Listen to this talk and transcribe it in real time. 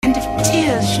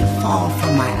tears should fall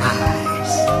from my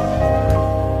eyes.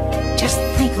 Just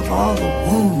think of all the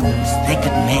wounds they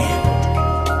could mend.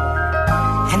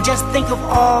 And just think of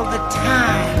all the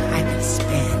time I could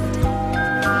spend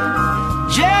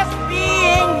just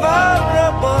being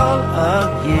vulnerable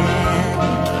again.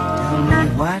 Tell me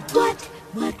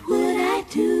what would I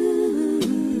do?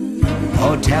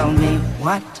 Oh, tell me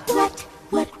what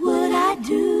would I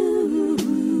do?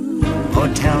 Oh,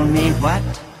 tell me what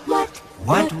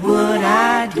would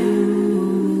I do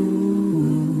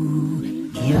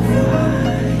if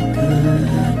I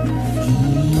could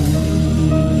feel?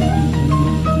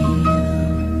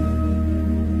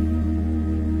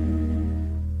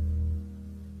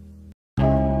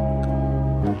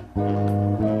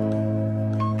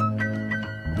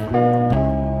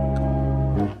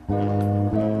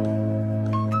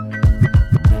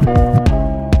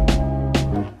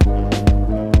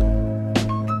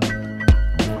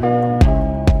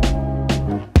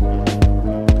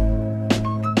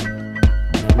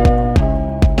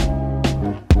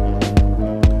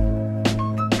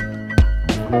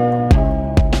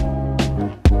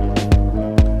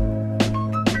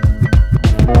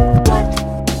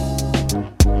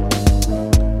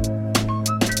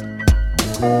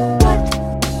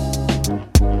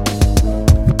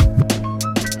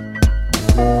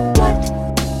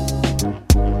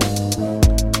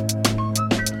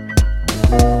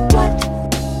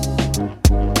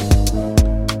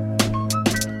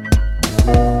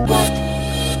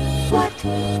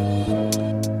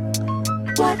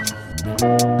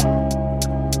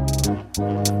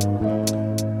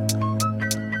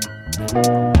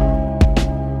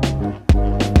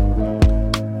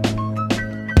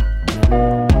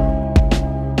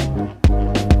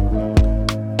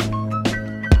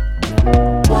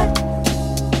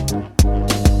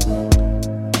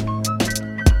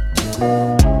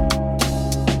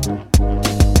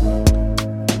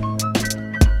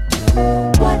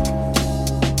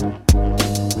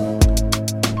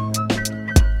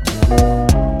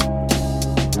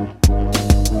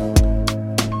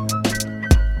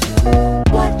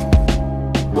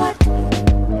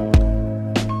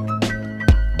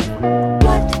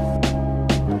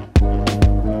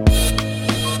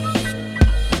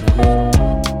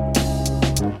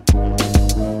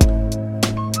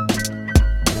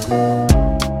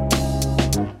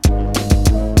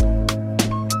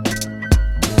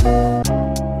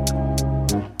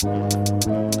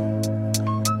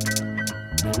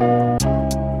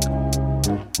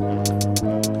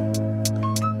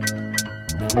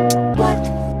 What?